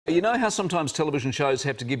You know how sometimes television shows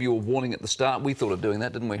have to give you a warning at the start? We thought of doing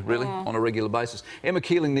that, didn't we, really, on a regular basis? Emma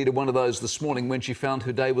Keeling needed one of those this morning when she found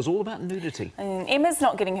her day was all about nudity. Emma's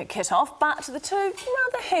not getting her kit off, but the two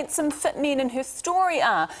rather handsome, fit men in her story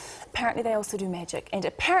are. Apparently they also do magic, and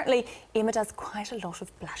apparently Emma does quite a lot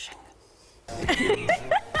of blushing.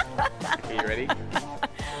 Are you ready?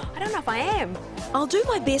 I don't know if I am. I'll do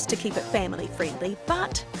my best to keep it family friendly,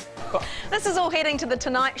 but this is all heading to the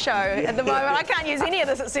Tonight Show at the moment. I can't use any of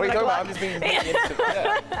this at 7 o'clock. I'm just being really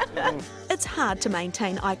instant. It's hard to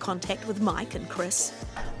maintain eye contact with Mike and Chris.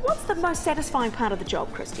 What's the most satisfying part of the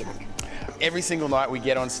job, Chris, do you think? Every single night we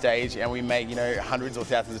get on stage and we make, hundreds or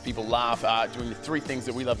thousands of people laugh doing the three things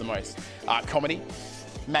that we love the most. Comedy,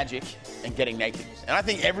 magic, and getting naked. And I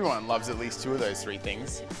think everyone loves at least two of those three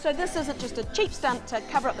things. So this isn't just a cheap stunt to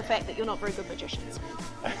cover up the fact that you're not very good magicians?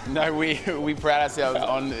 No, we pride ourselves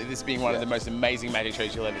on this being one of the most amazing magic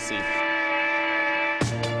shows you'll ever see.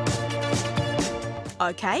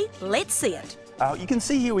 OK, let's see it. You can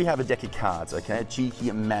see here we have a deck of cards, okay? A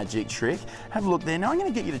cheeky magic trick. Have a look there. Now I'm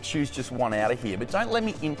going to get you to choose just one out of here, but don't let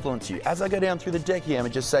me influence you. As I go down through the deck here, I'm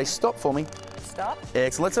going to just say stop for me. Stop.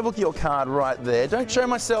 Excellent. Let's have a look at your card right there. Don't show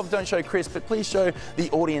myself, don't show Chris, but please show the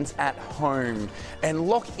audience at home. And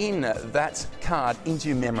lock in that card into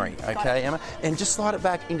your memory, okay, Emma? And just slide it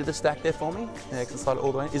back into the stack there for me. Excellent. Slide it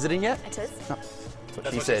all the way. Is it in yet? It is. No. That's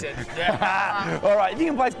what she said. All right, if you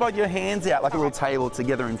can place both your hands out like a real table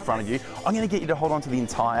together in front of you, I'm going to get you to hold on to the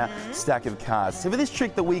entire stack of cards. So for this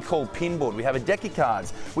trick that we call pinboard, we have a deck of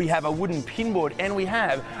cards, we have a wooden pinboard, and we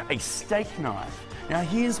have a steak knife. Now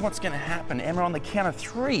here's what's going to happen. Emma, on the count of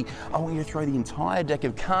 3, I want you to throw the entire deck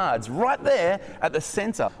of cards right there at the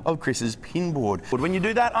centre of Chris's pinboard. When you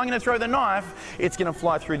do that, I'm going to throw the knife. It's going to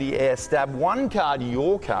fly through the air, stab one card,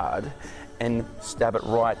 your card, and stab it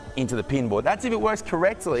right into the pinboard. That's if it works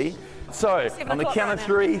correctly. So, on the count of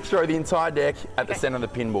 3, throw the entire deck at the centre of the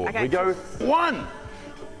pinboard. Okay. We go 1.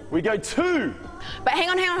 We go 2. But hang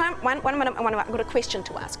on. One minute. I've got a question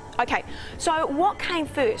to ask. OK, so what came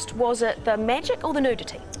first? Was it the magic or the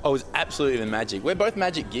nudity? Oh, it was absolutely the magic. We're both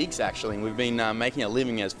magic geeks, actually, and we've been making a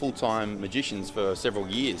living as full-time magicians for several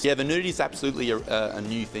years. Yeah, the nudity is absolutely a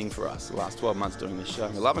new thing for us the last 12 months doing this show.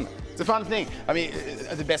 We're loving it. It's a fun thing. I mean,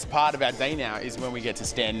 the best part of our day now is when we get to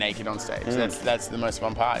stand naked on stage. That's the most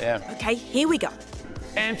fun part, yeah. OK, here we go.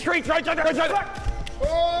 And 3, throw.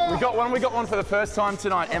 We got one for the first time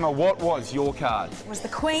tonight. Emma, what was your card? It was the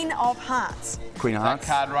Queen of Hearts. Queen of Hearts?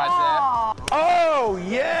 That card right there. Oh,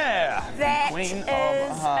 yeah! That Queen is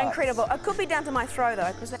of Hearts. incredible. It could be down to my throw,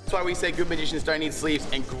 though, because That's why we say good magicians don't need sleeves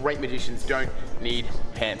and great magicians don't need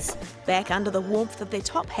pants. Back under the warmth of their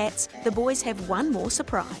top hats, the boys have one more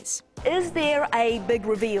surprise. is there a big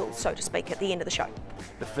reveal, so to speak, at the end of the show?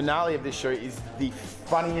 The finale of this show is the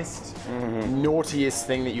funniest, naughtiest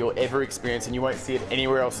thing that you'll ever experience, and you won't see it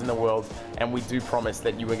anywhere else in the world. And we do promise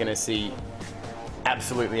that you are going to see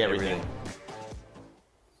absolutely everything.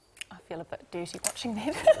 I feel a bit dirty watching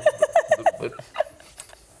that.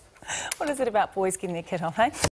 What is it about boys getting their kit off, eh?